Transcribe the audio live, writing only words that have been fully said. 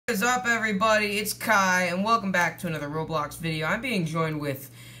What is up, everybody? It's Kai, and welcome back to another Roblox video. I'm being joined with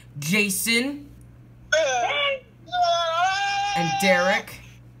Jason and Derek.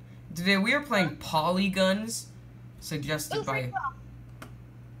 Today we are playing PolyGuns, suggested by...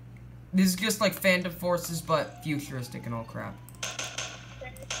 This is just like Phantom Forces, but futuristic and all crap.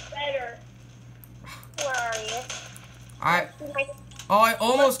 Better. Where are you? I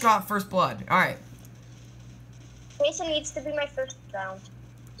almost got first blood. Alright. Jason needs to be my first round.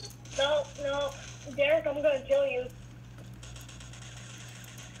 No, Derek, I'm gonna kill you.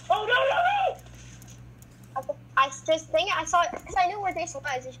 Oh, no! I just think I saw it, because I knew where Jason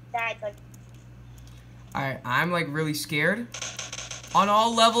was. He died, like... Alright, I'm like really scared. On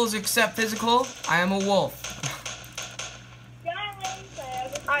all levels except physical, I am a wolf.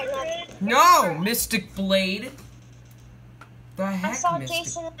 Alright, no! Mystic Blade! The heck, I saw Mystic?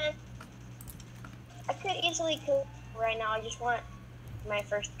 Jason and... I could easily kill him right now. I just want my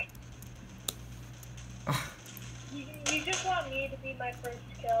first... You just want me to be my first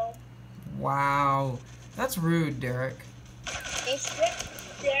kill. Wow. That's rude, Derek.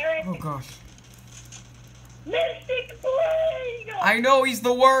 Derek. Oh gosh. Mystic Blade! I know, he's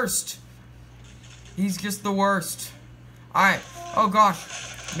the worst. He's just the worst. Alright. Oh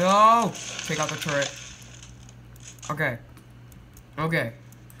gosh. No. Take out the turret. Okay. Okay.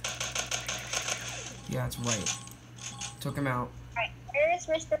 Yeah, that's right. Took him out. Alright, where is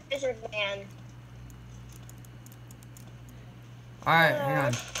Mr. Lizard Man? Alright, hang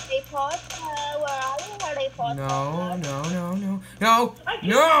on. Hey, Pod, where are you? Where are they, Pod? No.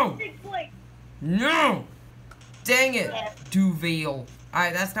 No! Dang it! Yeah. Duval.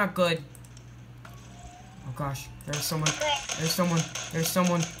 Alright, that's not good. Oh gosh, there's someone. There's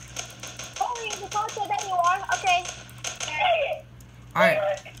someone. Oh, the Pod said that you are? Okay.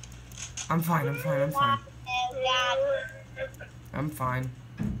 Alright. I'm fine.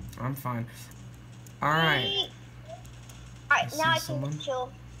 Alright. Alright, now I can someone.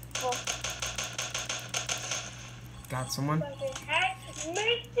 kill. Got someone.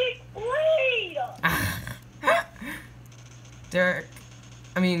 Mystic Blade!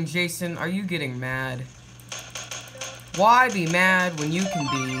 Jason, are you getting mad? Why be mad when you can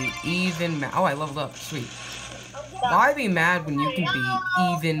be even mad? Oh, I leveled up. Sweet. Why be mad when you can be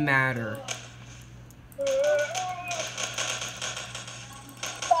even madder?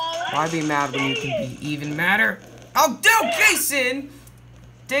 Why be mad when you can be even madder? Oh, no, Jason!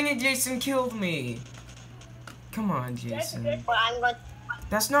 Dang it, Jason killed me. Come on, Jason.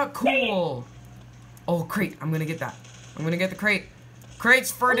 That's not cool. Oh, crate. I'm gonna get that. I'm gonna get the crate.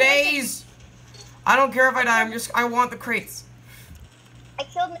 Crates for days! I don't care if I die. I want the crates. I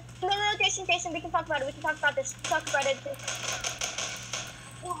killed... No, Jason, we can talk about it. We can talk about this. Talk about it.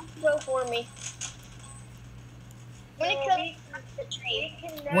 Go for me. I'm gonna kill the tree.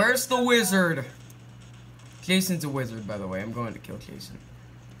 Where's the wizard? Jason's a wizard, by the way. I'm going to kill Jason.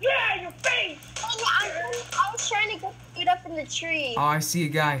 Yeah, your face! I was trying to get up in the tree. Oh, I see a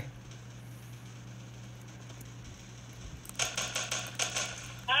guy.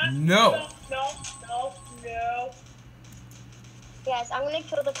 No. Yes, I'm gonna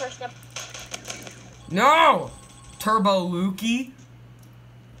kill the person up. No! Turbo Lukey?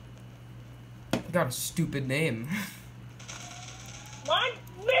 You got a stupid name. My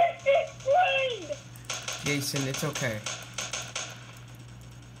Mystic Blade! Jason, it's okay.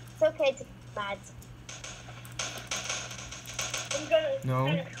 It's okay to be mad.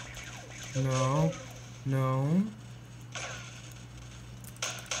 No. No.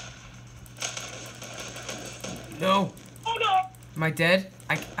 Oh no! Am I dead?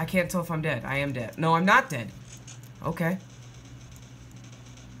 I can't tell if I'm dead. I am dead. No, I'm not dead. Okay.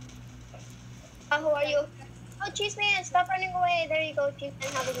 Who are you? Oh, Cheese Man, stop running away. There you go, Cheese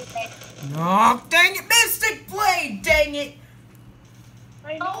Man. Have a good day. No, dang it, Mystic Blade, dang it.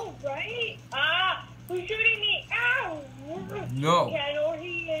 I know, right? Ah, who's shooting me? Ow! No. Yeah, I know where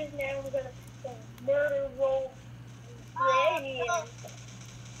he is now. We're gonna murder roll.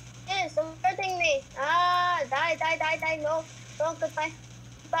 Yes, I'm hurting me. Ah, die. No, goodbye.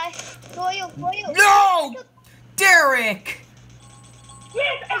 Bye. Who are you? No! Derek!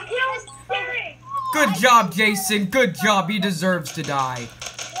 Yes, I killed Derek! Good job, Jason. Good job. He deserves to die.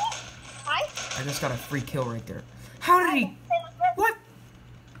 Hi? I just got a free kill right there. How did he... What?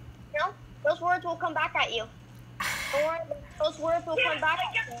 No, those words will come back at you. Those words will come back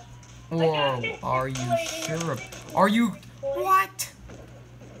at you. Whoa, are you sure? Are you... What?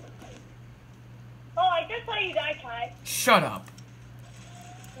 Oh, I just saw you die, Kai. Shut up.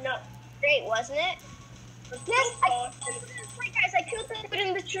 No. Great, wasn't it? Yes, I killed the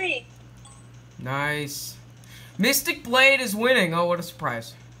in the tree. Nice. Mystic Blade is winning. Oh, what a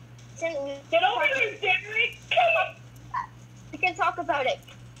surprise. Jason. Get over here, Derek! We can talk about it.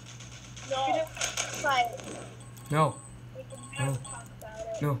 No. No. We can never talk about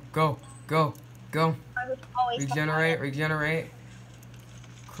it. No. Go. Go. Go. I would always talk about Regenerate. it. Regenerate.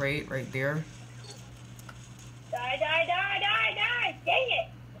 Crate right there. Die, die, die, die, die! Dang it!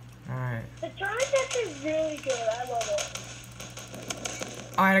 Alright. The turret test is really good. I love it.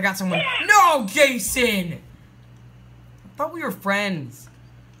 Alright, I got someone. No, Jason! I thought we were friends.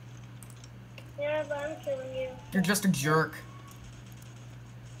 Yeah, but I'm killing you. You're just a jerk.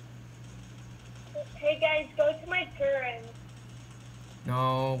 Hey guys, go to my turret.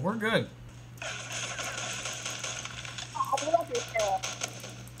 No, we're good. I blew up your turret.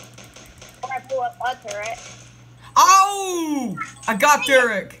 Or I blew up a turret. Oh! I got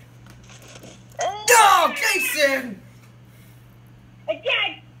Derek. No, Jason!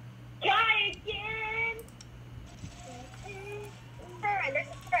 Again! Die again! Turret, there's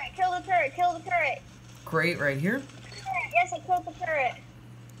a turret. Kill the turret. Kill the turret. Crate right here. Yes, I killed the turret.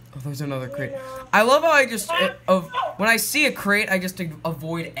 Oh, there's another crate. I love how I just, when I see a crate, I just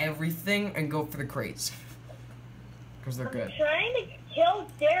avoid everything and go for the crates. Because they're good. I'm trying to kill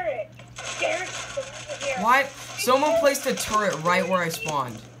Derek. Derek's over here. Why? Someone placed a turret right where I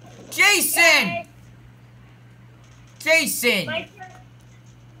spawned. Jason! Jason! My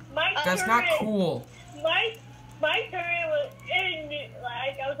That's not cool. My turret was in,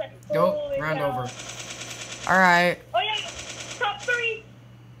 like, I was like, Nope, holy round cow. over. Alright. Oh yeah, top 3.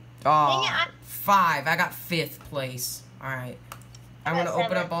 Oh, Dang it, 5. I got 5th place. Alright. I'm I gonna got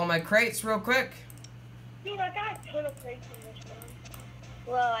open 7. up all my crates real quick. Dude, I got a ton of plates in this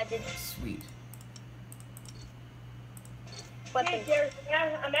one. Well, I did. Sweet. But Hey, Derek,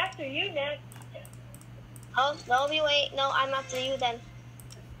 I'm after you next. oh, no, you wait. No, I'm after you then.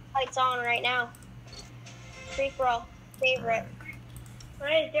 Lights on right now. Free for all. Favorite.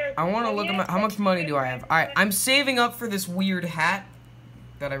 Alright, Derek. I want to look at how much money do I have. Alright, I'm saving up for this weird hat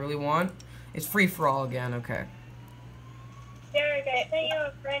that I really want. It's free for all again, okay. Derek, I sent you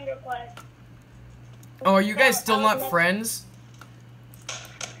a friend request. Oh, are you guys still not friends?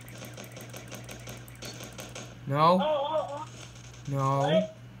 No? Oh. No.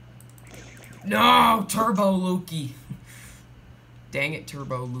 What? No, Turbo Lukey. Dang it,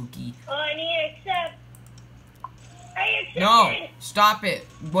 Turbo Lukey. Oh, I need to accept. I accepted. No, stop it.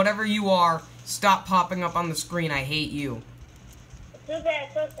 Whatever you are, stop popping up on the screen. I hate you. So bad,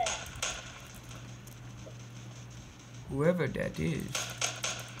 so sad. Whoever that is.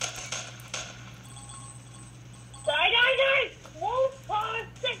 Die. 1, 5,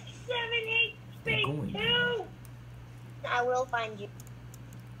 6, 7, 8, They're space going 2. I will find you.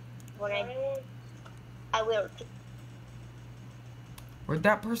 When I will. Where'd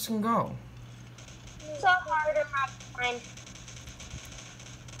that person go? So hard to find.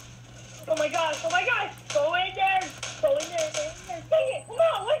 Oh my gosh. Go in there. Dang it. Come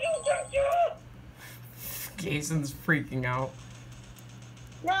on, what you do? Jason's freaking out.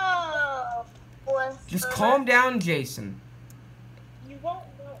 No. Just calm down, Jason. You won't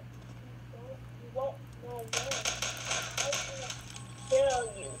know. You won't know when. I will kill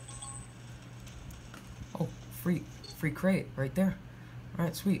you. Oh, free crate right there. All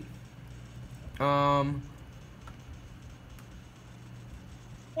right, sweet. Yeah,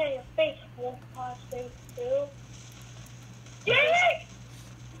 your face won't pass space 2. Dang it!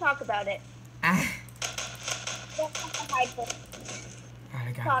 Talk about it. Ah. Don't have to hide it. Alright,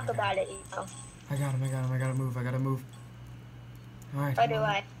 I got Talk him. about it, you know. I got him. I gotta move. Alright. Or do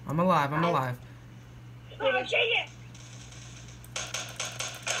I? I'm alive. I'm alive. Oh, dang it!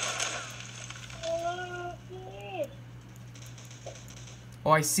 Oh, please.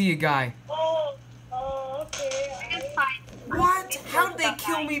 Oh, I see a guy. Oh, okay. It's fine. What? How'd they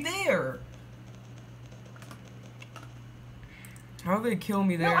kill me there? How'd they kill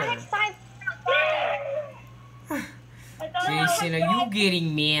me No, I there? have 5. Jason, are you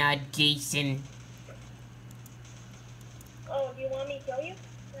getting mad, Jason? Oh, do you want me to kill you?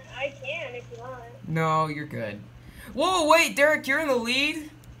 I can if you want. No, you're good. Whoa, wait, Derek, you're in the lead?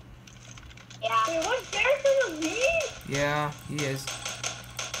 Yeah. Wait, what's Derek in the lead? Yeah, he is.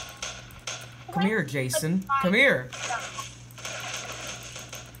 Come here, Jason. Come here.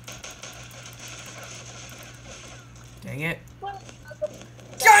 Dang it.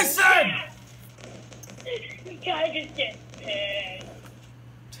 Jason! You gotta just get pissed.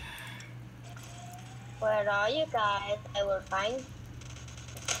 Where are you guys? I will find.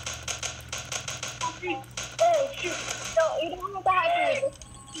 Oh, shoot. No, you don't have to hide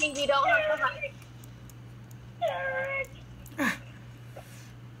from me. You don't have to hide. Derek!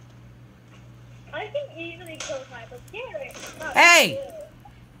 I can easily kill Piper. Derek! Hey!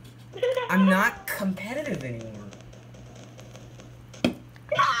 I'm not competitive anymore.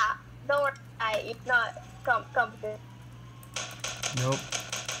 Yeah, don't worry. It's not competitive. Nope.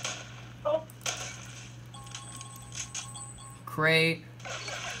 Oh, Crate.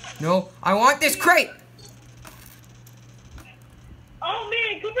 No, I want this crate. oh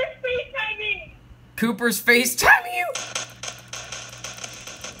man, Cooper's FaceTiming. Cooper's FaceTiming you?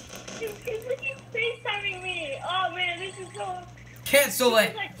 Cooper's FaceTiming me. Oh man, this is so. Cancel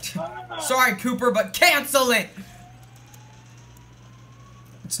it. Like, Sorry, Cooper, but cancel it.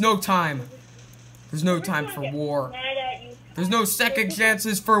 It's no time. There's no time for war. Mad at you. There's no second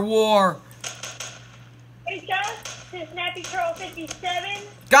chances for war. Hey, shout out to Snappy Turtle 57.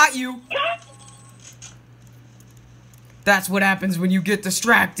 Got you. That's what happens when you get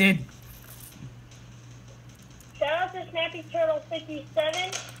distracted. Shout out to Snappy Turtle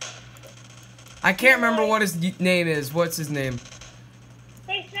 57. I can't remember what his name is. What's his name?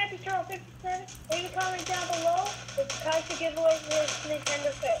 Hey, Snappy Turtle 57. Leave a comment down below. It's time to give away your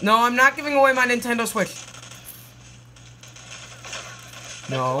Nintendo Switch. No, I'm not giving away my Nintendo Switch.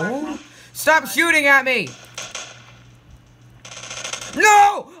 No. Stop shooting at me.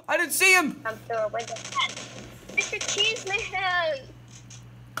 No! I didn't see him. I'm through a window. Mr. Cheese Man!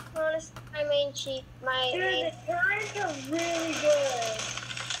 Honest, my main cheat. Dude, the turrets are really good.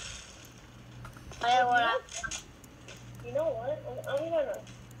 You know what? I'm gonna.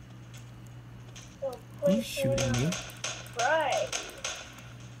 Are you shooting me? Right.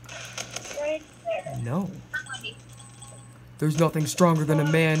 Right there. No. There's nothing stronger than a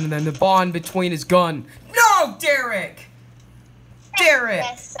man than the bond between his gun. No, Derek! Derek!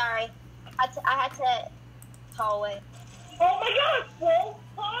 Yes, sorry. I had to call away. Oh my god, so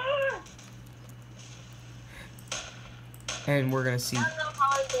far! And we're gonna see. I don't know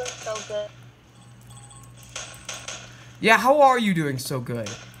how I'm doing so good. Yeah, how are you doing so good?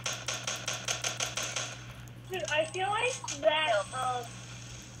 Dude, I feel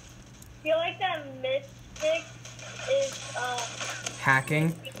like that Mystic is,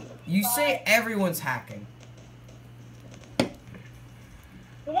 Hacking? You say everyone's hacking.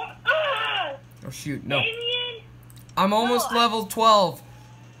 Ah! Oh shoot, no. Damien? I'm almost level 12.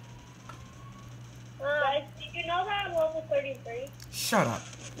 Guys, did you know that I'm level 33? Shut up.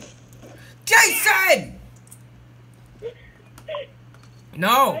 Jason!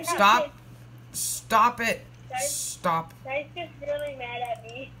 No, Guys, stop. Stop it. Guys? Stop. Guys just really mad at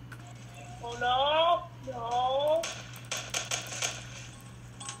me. Oh no, no.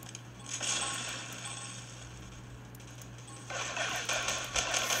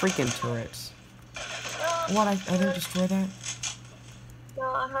 Freaking turrets. No, What? I didn't destroy that?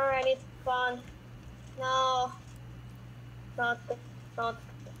 no, hurry, I need to spawn. No. Not.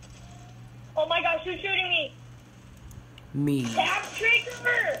 Oh my gosh, who's shooting me? Me. Tap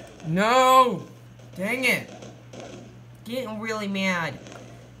trigger! No! Dang it. Getting really mad.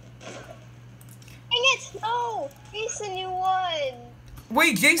 Dang it! No! Jason, you won!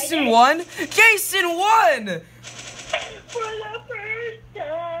 Wait, Jason won? Jason won! For the first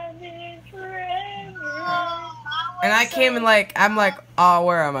time in forever. And I came in like, I'm like, oh,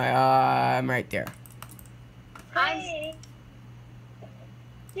 where am I? I'm right there. Hey.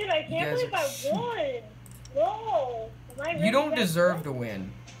 Dude, I can't believe I won. No. Am I really You don't that deserve good? to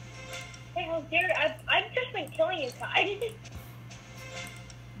win. Hey, how dare you? I've just been killing you guys.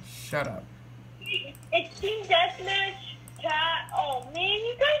 Shut up. It's Team Deathmatch, chat. Oh man,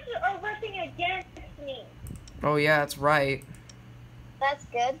 you guys are ripping against me. Oh yeah, that's right. That's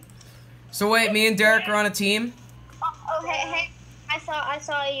good. So wait, me and Derek are on a team? Oh, hey, I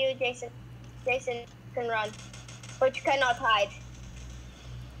saw you, Jason. Jason can run, but you cannot hide.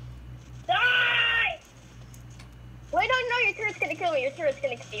 Die! Wait, no, your turret's gonna kill me. Your turret's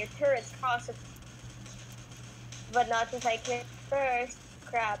gonna kill me. Your turret's awesome. But not if I kill first.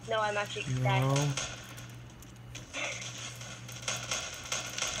 Crap. No, I'm actually dead.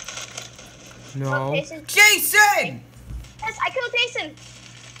 No. Oh, Jason. Jason! Yes, I killed Jason.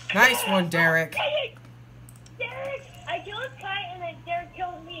 Nice one, Derek. Derek, I killed Kai and then Derek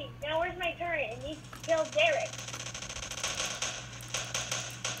killed me. Now where's my turret? It needs to kill Derek.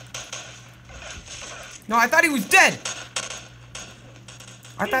 No, I thought he was dead.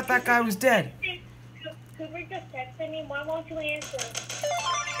 I thought that guy was dead. Cooper just texted me. Why won't you answer?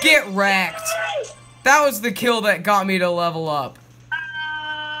 Get wrecked. That was the kill that got me to level up.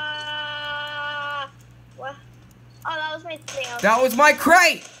 What? Oh, that was my thing. That was my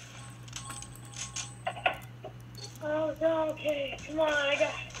crate. Oh, no, okay. Come on, I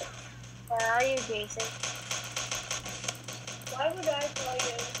got. Where are you, Jason? Why would I tell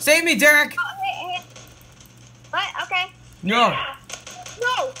you? Save me, Derek. Oh, hey. What? Okay. No. Yeah.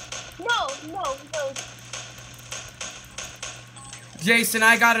 No. No. Jason,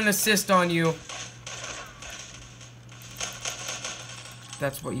 I got an assist on you.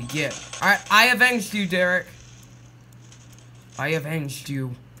 That's what you get. I avenged you, Derek. I avenged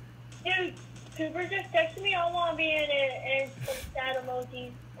you. Dude, Cooper just texted me. I want to be in it and some sad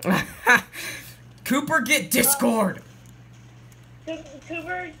emojis. Cooper, get Discord.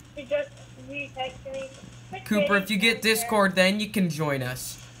 Cooper just texted me. Cooper, if you get Discord, then you can join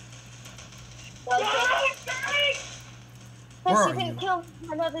us. Where are you? Kill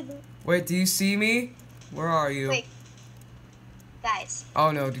another... Wait, do you see me? Where are you? Wait. Guys. Oh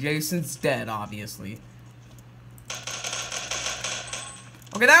no, Jason's dead, obviously.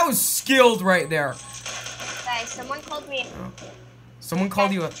 Okay, that was skilled right there. Guys, someone called me... Someone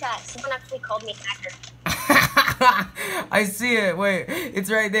called you a... Chat. Someone actually called me hacker. I see it. Wait, it's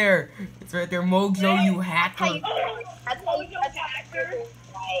right there. It's right there. Mojo, you hacker. That's how you hacker.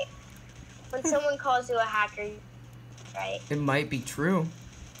 Right. When someone calls you a hacker, right? It might be true.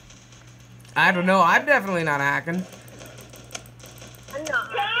 I don't know. I'm definitely not hacking. I'm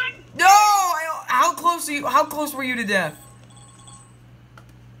not. No! How close are you? How close were you to death?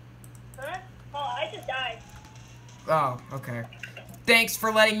 Huh? Oh, I just died. Oh, okay. Thanks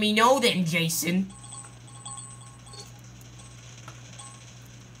for letting me know then, Jason.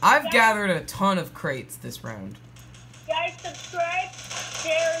 I've gathered a ton of crates this round. Guys, subscribe,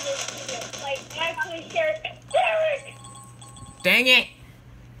 share this video. Like, actually share it. Derek! Dang it!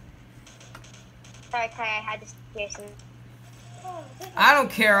 Sorry, Kai, I had to see Jason. I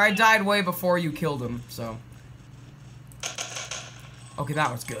don't care. I died way before you killed him, so. Okay,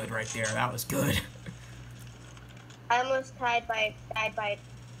 that was good right there. That was good. I almost died by...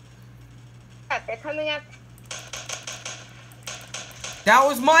 Crap, they're coming up. That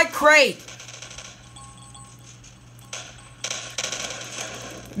was my crate!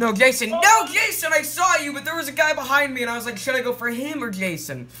 No, Jason. No, Jason, I saw you, but there was a guy behind me, and I was like, should I go for him or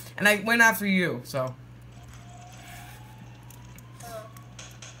Jason? And I went after you, so.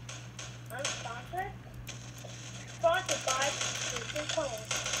 I'm sponsored. Sponsored by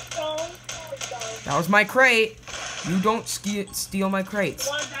Stone. That was my crate. You don't steal my crates.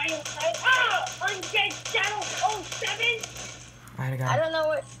 Undead Shadow 07. Alright, I got I it. don't know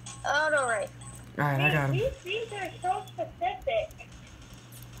what... Oh, no, right. Alright, I got him. These are so specific.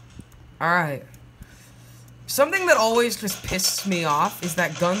 Alright. Something that always just pisses me off is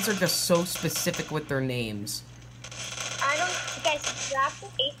that guns are just so specific with their names. I don't... Guys,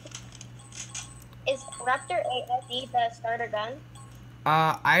 is Raptor AFE the starter gun?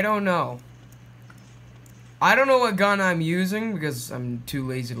 I don't know. I don't know what gun I'm using because I'm too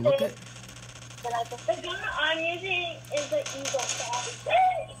lazy to look at. The gun I'm using is the Eagle Shot.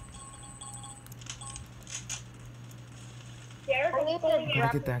 Derek, I'm going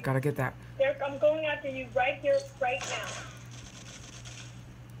Gotta get that. Derek, I'm going after you right here, right now.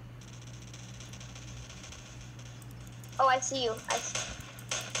 Oh, I see you.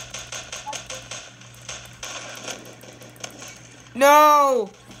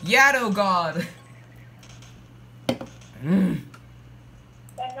 No! Yato God! Guys,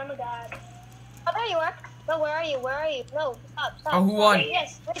 I'm a god. Oh, there you are. No, where are you? No, stop. Oh, who won?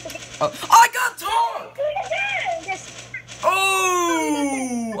 Yes. I got top! Yes.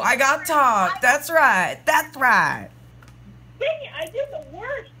 Oh! I got top. That's right. That's right. Dang it, I did the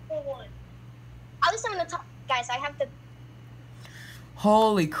worst for one. At least I'm in the top. Guys, I have to...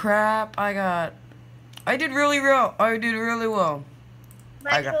 Holy crap. I did really well. I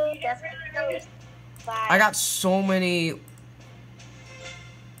got so many...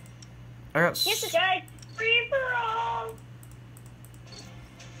 Guys, free for all.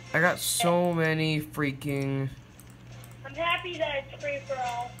 I got so many freaking I'm happy that it's free for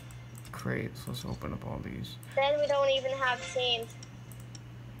all. crates. Let's open up all these. Then we don't even have teams.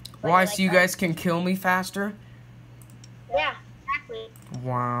 Why? So you guys can kill me faster? Yeah, exactly.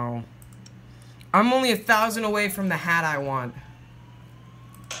 Wow. I'm only 1,000 away from the hat I want.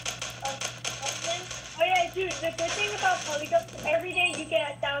 Oh yeah, dude, the good thing about PolyGuns, every day you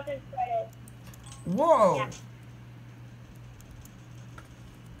get 1,000 credits. Whoa. Yeah.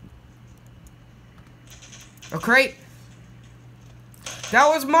 A crate. That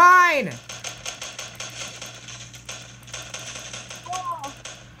was mine. Oh,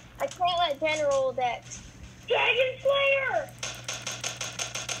 I can't let General Dex. Dragon Slayer!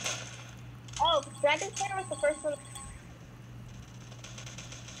 Oh, Dragon Slayer was the first one.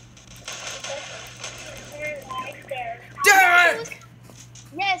 Right there. Derek!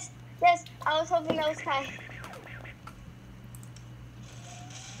 Yes. I was hoping that was Kai.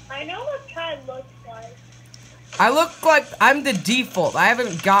 I know what Kai looks like. I look like I'm the default. I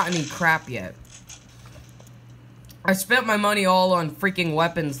haven't got any crap yet. I spent my money all on freaking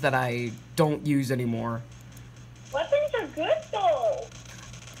weapons that I don't use anymore. Weapons are good though.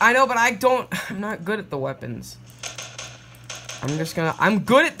 I know, but I'm not good at the weapons. I'm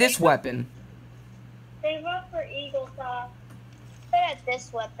good at this weapon. Save up for Eagle Sauce. Good at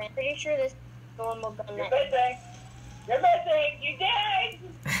this weapon. Pretty sure this normal gun. You're missing. You're missing. You did.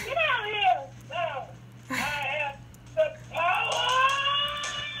 Get out of here. No. I have the power.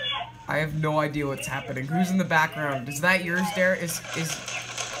 I have no idea what's happening. Who's in the background? Is that yours, Derek? Is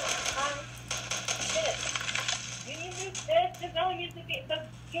You need to use this. Just don't use the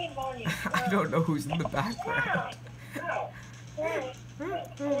game volume. I don't know who's in the background. No.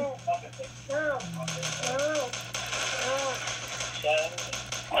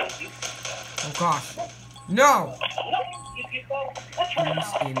 Oh gosh. No!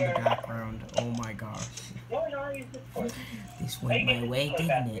 Who's in the background? Oh my gosh. This went my way,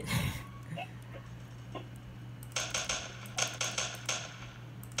 didn't it?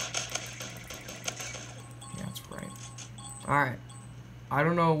 That's right. Alright. I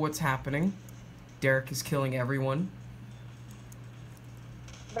don't know what's happening. Derek is killing everyone.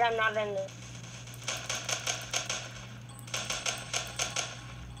 But I'm not in this.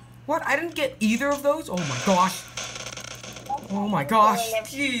 What? I didn't get either of those? Oh my gosh. Oh my gosh.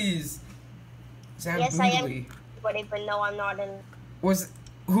 Jeez. Yes, I am. But no, I'm not in.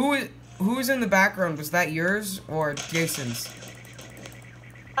 Who's in the background? Was that yours or Jason's?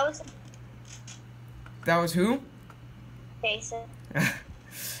 That was who? Jason.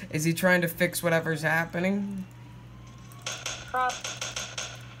 Is he trying to fix whatever's happening?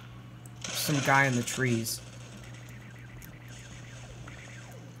 Some guy in the trees.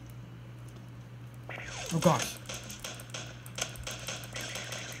 Oh gosh.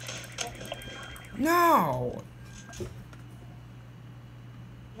 No!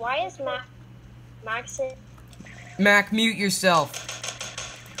 Why is Max in? Mac, mute yourself.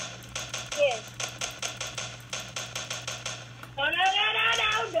 Here.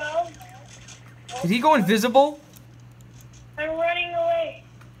 No. Did he go invisible? I'm running away.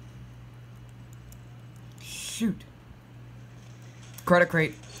 Shoot. Credit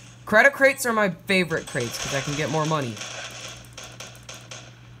crate. Credit crates are my favorite crates because I can get more money.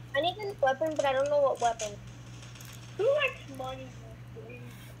 I need a weapon, but I don't know what weapon. Who likes money?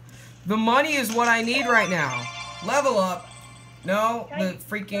 The money is what I need right now. Level up. No, the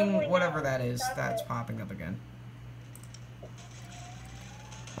freaking whatever that is. That's popping up again.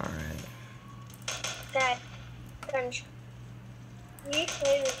 Alright. Dad. We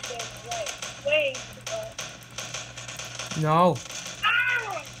play this game way too much. No.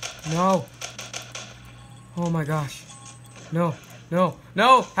 No. Oh my gosh. No. No.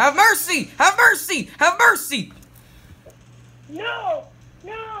 No. Have mercy! Have mercy! Have mercy! No.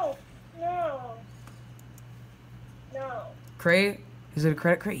 Crate? Is it a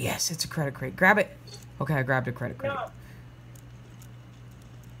credit crate? Yes, it's a credit crate. Grab it. Okay, I grabbed a credit crate. No.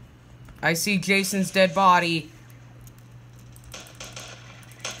 I see Jason's dead body.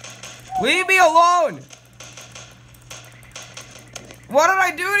 Leave me alone! What did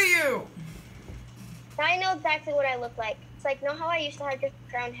I do to you? I know exactly what I look like. It's like, know how I used to have just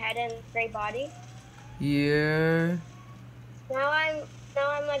brown head and gray body? Yeah. Now I'm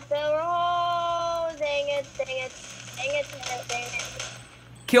like the oh, dang it.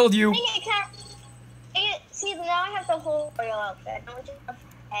 Killed you. Dang it, cat. Dang it. See, now I have the whole royal outfit. Now I just have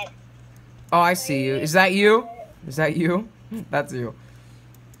head. Oh, I see you. Is that you? Is that you? That's you.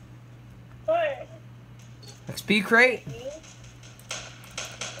 What? XP crate?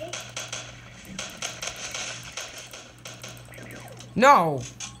 No.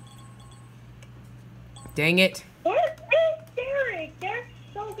 Dang it. Where's Derek? Derek's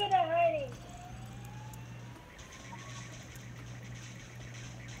so good at hiding.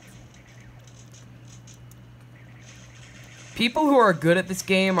 People who are good at this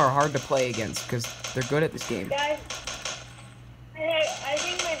game are hard to play against because they're good at this game. Guys, I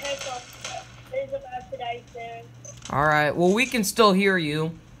think my headphones is about to die soon. Alright, well we can still hear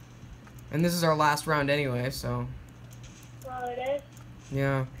you. And this is our last round anyway, so. Oh, it is?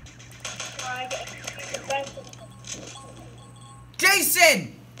 Yeah. Well, I guess the best.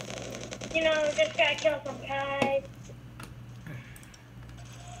 Jason! You know, just gotta kill some kites.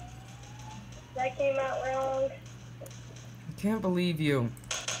 That came out wrong. I can't believe you.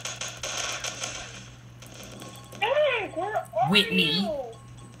 Derek, where are Whitney. you?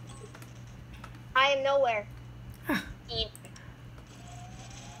 I am nowhere.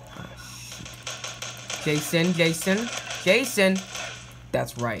 Jason.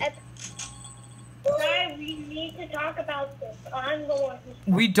 That's right. Guys, we need talk about this. I'm the one who's...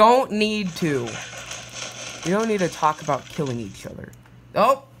 We don't need to. We don't need to talk about killing each other.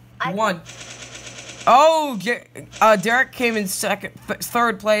 Oh, you won. Oh, Derek came in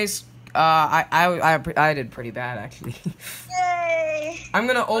third place. I did pretty bad actually. Yay! I'm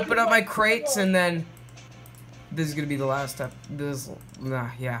gonna open up my crates and then this is gonna be the last step.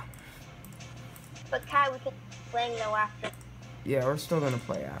 Yeah. But Kai, we can play though after. Yeah, we're still gonna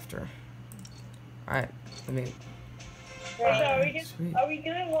play after. All right, let me. So are we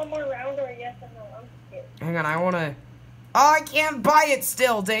doing one more round or yes or no? I'm scared. Hang on, I wanna. Oh, I can't buy it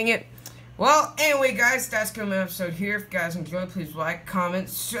still. Dang it. Well, anyway, guys, that's coming episode here. If you guys enjoyed, please like, comment,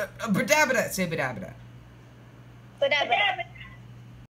 say badabada. Badabada.